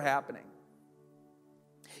 miracles are happening.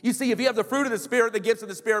 You see, if you have the fruit of the Spirit, the gifts of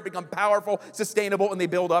the Spirit become powerful, sustainable, and they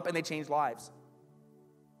build up and they change lives.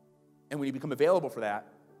 And when you become available for that,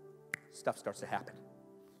 stuff starts to happen.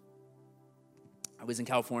 I was in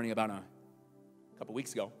California about a couple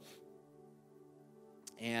weeks ago,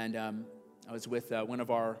 and I was with one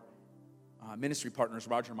of our ministry partners,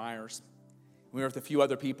 Roger Myers. We were with a few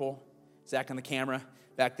other people. Zach on the camera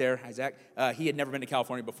back there. Hi, Zach. He had never been to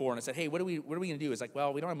California before, and I said, hey, what are we going to do? He's like,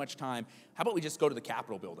 well, we don't have much time. How about we just go to the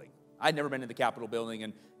Capitol building? I'd never been to the Capitol building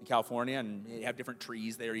in California, and they have different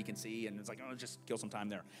trees there you can see, and it's like, oh, just kill some time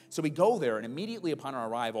there. So we go there, and immediately upon our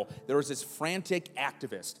arrival, there was this frantic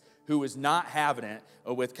activist who was not having it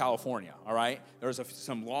with California, all right? There was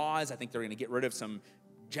some laws. I think they're going to get rid of some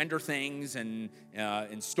gender things and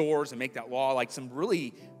in stores and make that law like some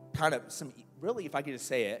really, if I could just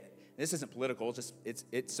say it, this isn't political,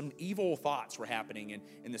 it's some evil thoughts were happening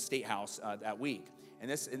in the State House that week. And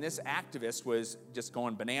this activist was just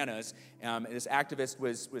going bananas. And this activist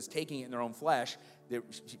was taking it in their own flesh.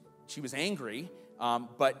 She was angry,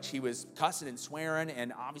 but she was cussing and swearing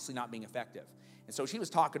and obviously not being effective. And so she was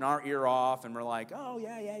talking our ear off, and we're like, oh,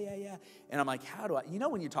 yeah. And I'm like,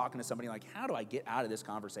 when you're talking to somebody, like, how do I get out of this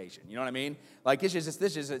conversation? You know what I mean? Like, this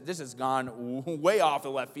has gone way off the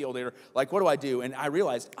left field here. Like, what do I do? And I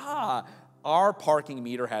realized, our parking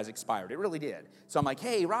meter has expired. It really did. So I'm like,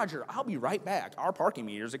 hey, Roger, I'll be right back. Our parking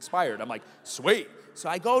meter's expired. I'm like, sweet. So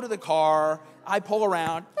I go to the car. I pull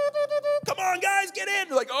around. Come on, guys, get in.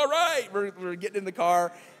 We're like, all right. We're getting in the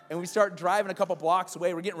car. And we start driving a couple blocks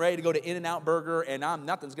away. We're getting ready to go to In-N-Out Burger, and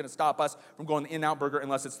nothing's going to stop us from going to In-N-Out Burger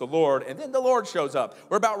unless it's the Lord. And then the Lord shows up.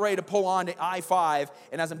 We're about ready to pull on to I-5,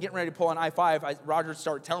 and as I'm getting ready to pull on I-5, Roger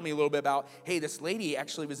started telling me a little bit about, hey, this lady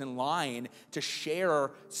actually was in line to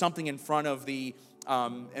share something in front of the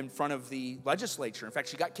legislature. In fact,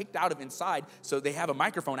 she got kicked out of inside, so they have a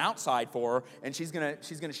microphone outside for her, and she's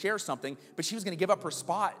gonna share something, but she was gonna give up her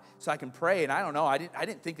spot so I can pray. And I don't know, I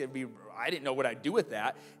didn't know what I'd do with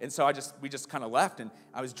that, and so we just kind of left. And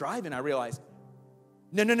I was driving, I realized,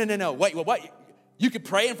 no, wait, what? You could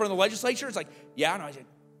pray in front of the legislature? It's like, yeah. And I said,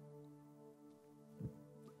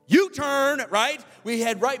 U-turn, right? We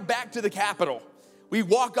head right back to the Capitol. We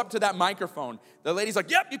walk up to that microphone. The lady's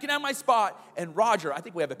like, yep, you can have my spot. And Roger, I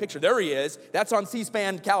think we have a picture. There he is. That's on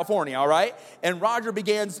C-SPAN, California, all right? And Roger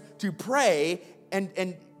begins to pray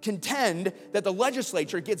and contend that the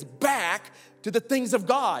legislature gets back to the things of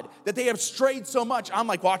God, that they have strayed so much. I'm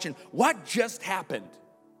like watching, what just happened?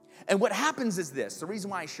 And what happens is this, the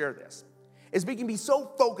reason why I share this, is we can be so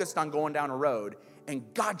focused on going down a road,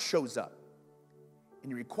 and God shows up.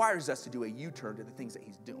 And he requires us to do a U-turn to the things that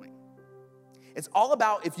he's doing. It's all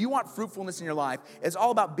about, if you want fruitfulness in your life, it's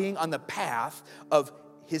all about being on the path of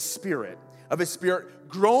his Spirit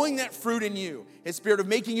growing that fruit in you, his Spirit of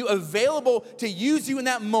making you available to use you in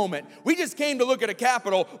that moment. We just came to look at a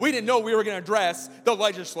Capitol. We didn't know we were going to address the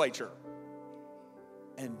legislature.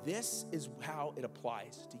 And this is how it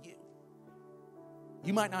applies to you.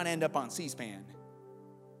 You might not end up on C-SPAN,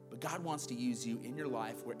 but God wants to use you in your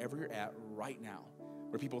life wherever you're at right now,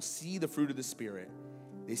 where people see the fruit of the Spirit.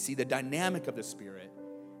 They see the dynamic of the Spirit,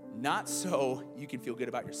 not so you can feel good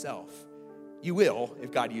about yourself. You will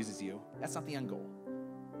if God uses you. That's not the end goal.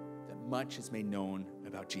 That much is made known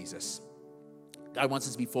about Jesus. God wants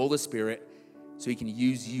us to be full of the Spirit so he can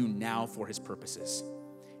use you now for his purposes.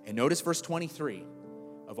 And notice verse 23.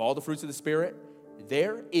 Of all the fruits of the Spirit,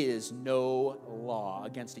 there is no law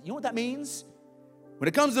against it. You know what that means? When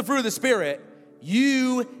it comes to the fruit of the Spirit,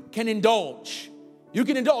 you can indulge. You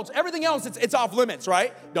can indulge. Everything else, it's off limits,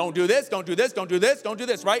 right? Don't do this, don't do this, don't do this, don't do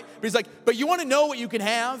this, right? But he's like, but you want to know what you can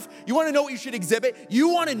have? You want to know what you should exhibit? You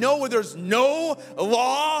want to know where there's no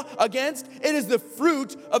law against? It is the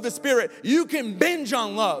fruit of the Spirit. You can binge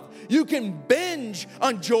on love. You can binge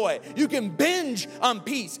on joy. You can binge on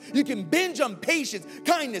peace. You can binge on patience,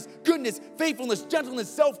 kindness, goodness, faithfulness, gentleness,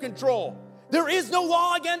 self-control. There is no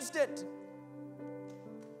law against it.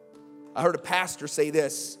 I heard a pastor say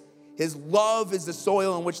this: His love is the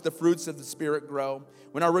soil in which the fruits of the Spirit grow.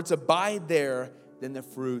 When our roots abide there, then the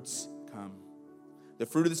fruits come. The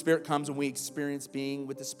fruit of the Spirit comes when we experience being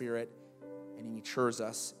with the Spirit, and He matures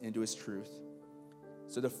us into His truth.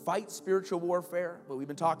 So to fight spiritual warfare, what we've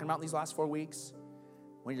been talking about in these last 4 weeks,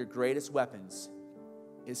 one of your greatest weapons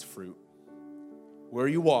is fruit. Where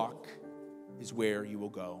you walk is where you will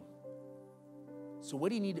go. So what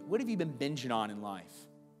do you need? What have you been binging on in life?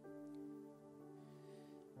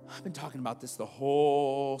 I've been talking about this the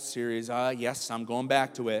whole series. Yes, I'm going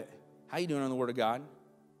back to it. How you doing on the Word of God?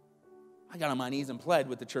 I got on my knees and pled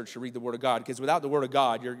with the church to read the Word of God, because without the Word of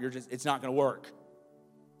God, it's not going to work.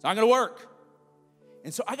 It's not going to work.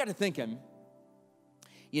 And so I got to thinking,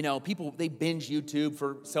 people, they binge YouTube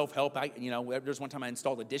for self-help. There's one time I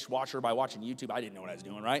installed a dishwasher by watching YouTube. I didn't know what I was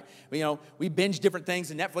doing, right? But, we binge different things.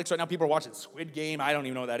 And Netflix right now, people are watching Squid Game. I don't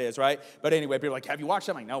even know what that is, right? But anyway, people are like, have you watched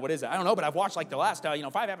it? I'm like, no, what is it? I don't know, but I've watched like the last,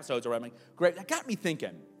 5 episodes already. I'm like, great. That got me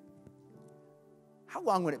thinking, how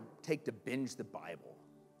long would it take to binge the Bible?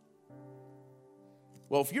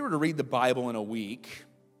 Well, if you were to read the Bible in a week,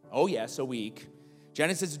 oh yes, a week,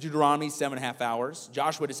 Genesis to Deuteronomy, 7.5 hours.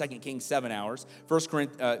 Joshua to 2 Kings, 7 hours. First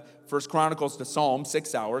Chronicles to Psalm,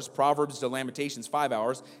 6 hours. Proverbs to Lamentations, 5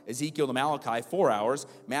 hours. Ezekiel to Malachi, 4 hours.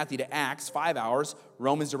 Matthew to Acts, 5 hours.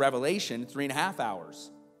 Romans to Revelation, 3.5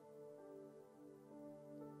 hours.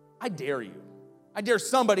 I dare you. I dare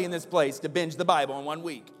somebody in this place to binge the Bible in 1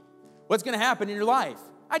 week. What's going to happen in your life?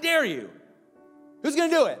 I dare you. Who's going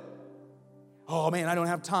to do it? Oh, man, I don't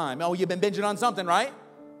have time. Oh, you've been binging on something, right?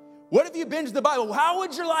 What if you binge the Bible? How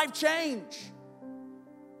would your life change?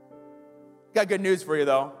 Got good news for you,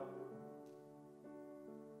 though.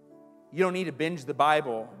 You don't need to binge the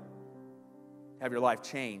Bible to have your life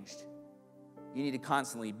changed. You need to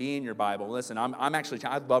constantly be in your Bible. Listen,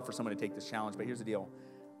 I'd love for someone to take this challenge, but here's the deal.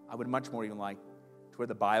 I would much more even like to where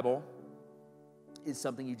the Bible is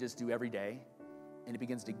something you just do every day, and it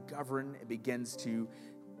begins to govern, it begins to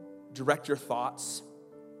direct your thoughts.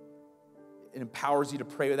 It empowers you to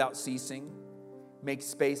pray without ceasing. Make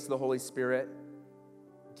space for the Holy Spirit.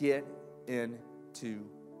 Get into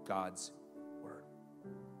God's Word.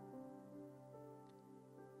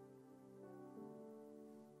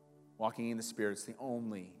 Walking in the Spirit is the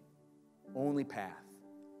only path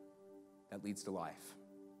that leads to life.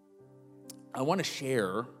 I want to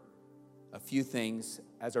share a few things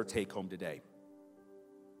as our take home today.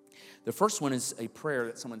 The first one is a prayer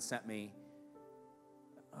that someone sent me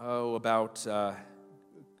about 2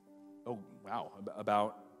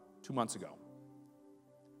 months ago.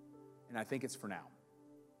 And I think it's for now.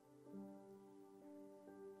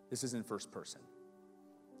 This is in first person.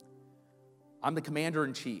 I'm the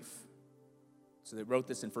commander-in-chief. So they wrote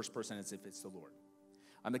this in first person as if it's the Lord.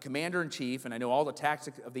 I'm the commander-in-chief, and I know all the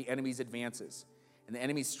tactics of the enemy's advances and the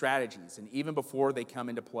enemy's strategies, and even before they come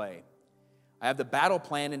into play. I have the battle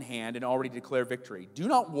plan in hand and already declare victory. Do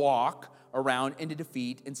not walk around into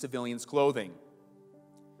defeat in civilian's clothing,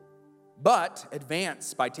 but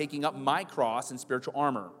advance by taking up my cross and spiritual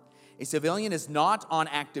armor. A civilian is not on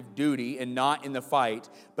active duty and not in the fight,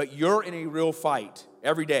 but you're in a real fight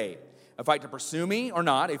every day. A fight to pursue me or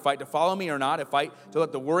not, a fight to follow me or not, a fight to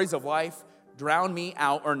let the worries of life drown me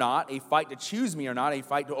out or not, a fight to choose me or not, a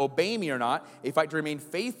fight to obey me or not, a fight to remain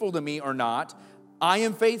faithful to me or not. I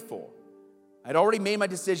am faithful. I'd already made my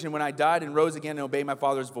decision when I died and rose again and obeyed my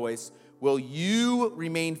Father's voice. Will you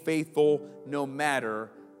remain faithful no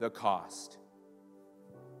matter the cost?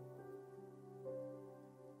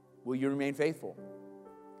 Will you remain faithful?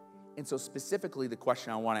 And so specifically, the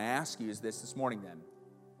question I want to ask you is this morning then.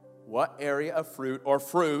 What area of fruit or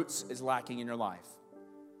fruits is lacking in your life?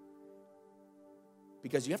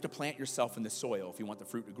 Because you have to plant yourself in the soil if you want the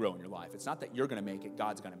fruit to grow in your life. It's not that you're going to make it,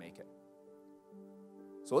 God's going to make it.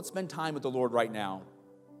 So let's spend time with the Lord right now.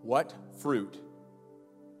 What fruit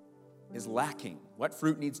is lacking? What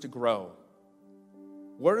fruit needs to grow?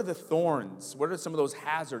 What are the thorns? What are some of those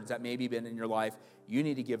hazards that maybe been in your life? You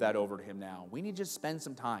need to give that over to Him now. We need to just spend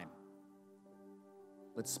some time.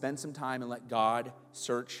 Let's spend some time and let God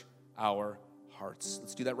search our hearts.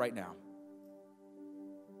 Let's do that right now.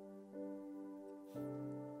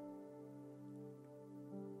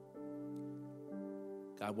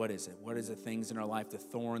 God, God, what is it? What is the things in our life, the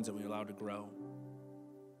thorns that we allow to grow?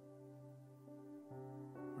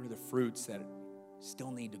 What are the fruits that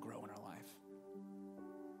still need to grow in our life?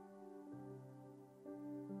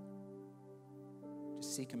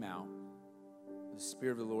 Just seek him out. The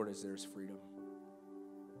Spirit of the Lord is there's freedom.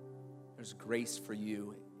 There's grace for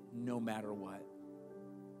you no matter what.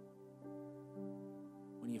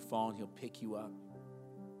 When you fall, he'll pick you up.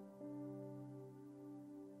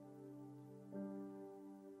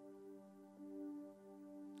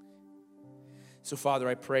 So, Father,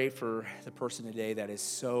 I pray for the person today that is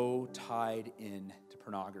so tied in to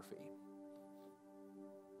pornography.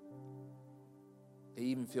 They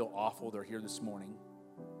even feel awful they're here this morning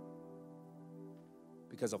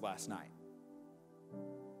because of last night.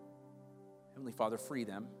 Heavenly Father, free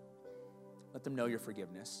them. Let them know your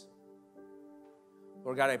forgiveness.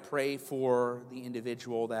 Lord God, I pray for the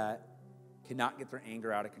individual that cannot get their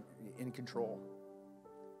anger in control.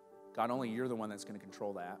 God, only you're the one that's going to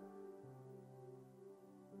control that.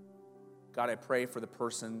 God, I pray for the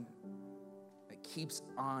person that keeps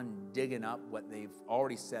on digging up what they've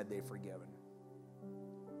already said they've forgiven.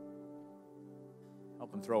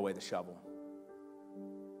 Help them throw away the shovel.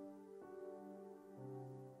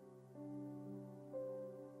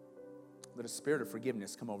 Let a spirit of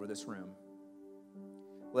forgiveness come over this room.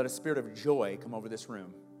 Let a spirit of joy come over this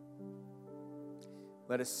room.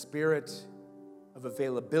 Let a spirit of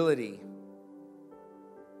availability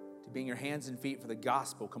to being your hands and feet for the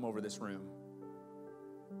gospel come over this room.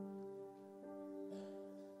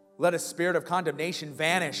 Let a spirit of condemnation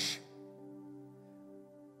vanish.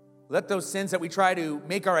 Let those sins that we try to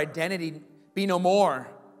make our identity be no more.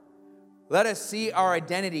 Let us see our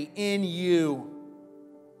identity in you.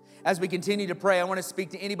 As we continue to pray, I want to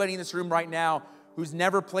speak to anybody in this room right now who's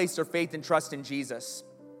never placed their faith and trust in Jesus.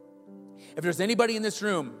 If there's anybody in this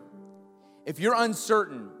room, if you're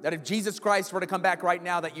uncertain that if Jesus Christ were to come back right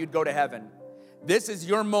now that you'd go to heaven, this is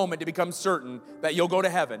your moment to become certain that you'll go to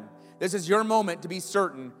heaven. This is your moment to be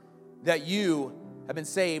certain that you have been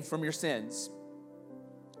saved from your sins.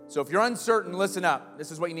 So if you're uncertain, listen up.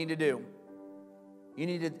 This is what you need to do. You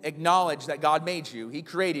need to acknowledge that God made you. He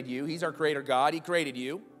created you. He's our creator God. He created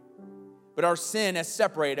you. But our sin has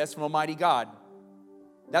separated us from Almighty God.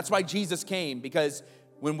 That's why Jesus came, because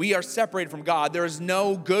when we are separated from God, there is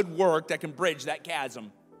no good work that can bridge that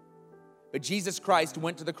chasm. But Jesus Christ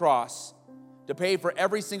went to the cross to pay for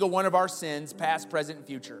every single one of our sins, past, present, and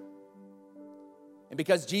future. And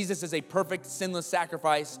because Jesus is a perfect, sinless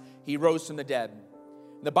sacrifice, he rose from the dead.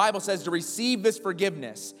 The Bible says to receive this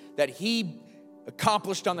forgiveness that he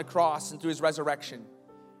accomplished on the cross and through his resurrection,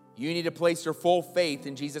 you need to place your full faith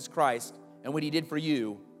in Jesus Christ and what he did for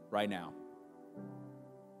you right now.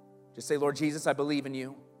 Just say, Lord Jesus, I believe in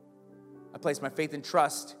you. I place my faith and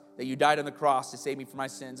trust that you died on the cross to save me from my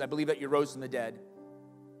sins. I believe that you rose from the dead.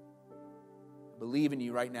 I believe in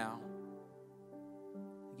you right now.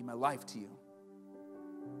 I give my life to you.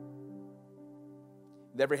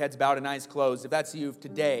 With every head's bowed and eyes closed, if that's you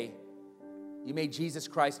today, you made Jesus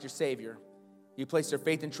Christ your Savior. You placed your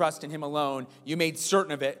faith and trust in him alone. You made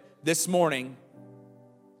certain of it this morning.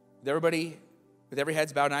 With everybody, with every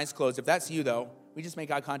head's bowed and eyes closed, if that's you though, will you just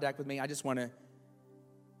make eye contact with me? I just want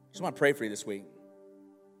to pray for you this week.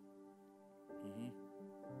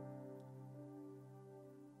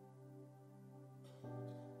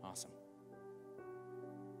 Awesome.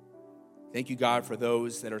 Thank you, God, for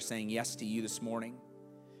those that are saying yes to you this morning.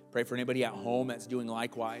 Pray for anybody at home that's doing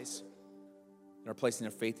likewise, that are placing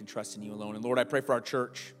their faith and trust in you alone. And Lord, I pray for our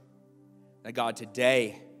church, that God,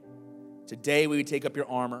 today we would take up your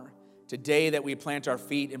armor. Today that we plant our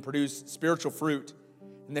feet and produce spiritual fruit.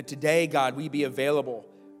 And that today, God, we be available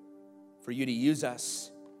for you to use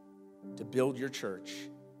us to build your church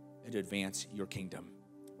and to advance your kingdom.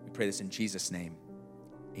 We pray this in Jesus' name.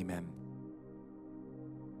 Amen.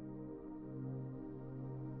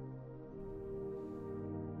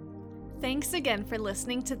 Thanks again for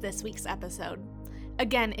listening to this week's episode.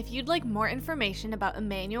 Again, if you'd like more information about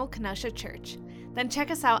Emmanuel Kenosha Church, then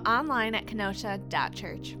check us out online at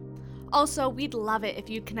kenosha.church. Also, we'd love it if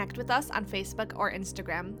you'd connect with us on Facebook or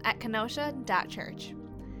Instagram at kenosha.church.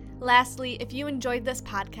 Lastly, if you enjoyed this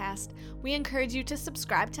podcast, we encourage you to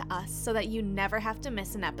subscribe to us so that you never have to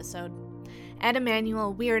miss an episode. At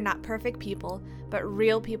Emmanuel, we are not perfect people, but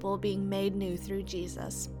real people being made new through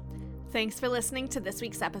Jesus. Thanks for listening to this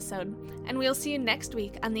week's episode, and we'll see you next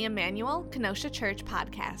week on the Emmanuel Kenosha Church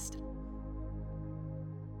podcast.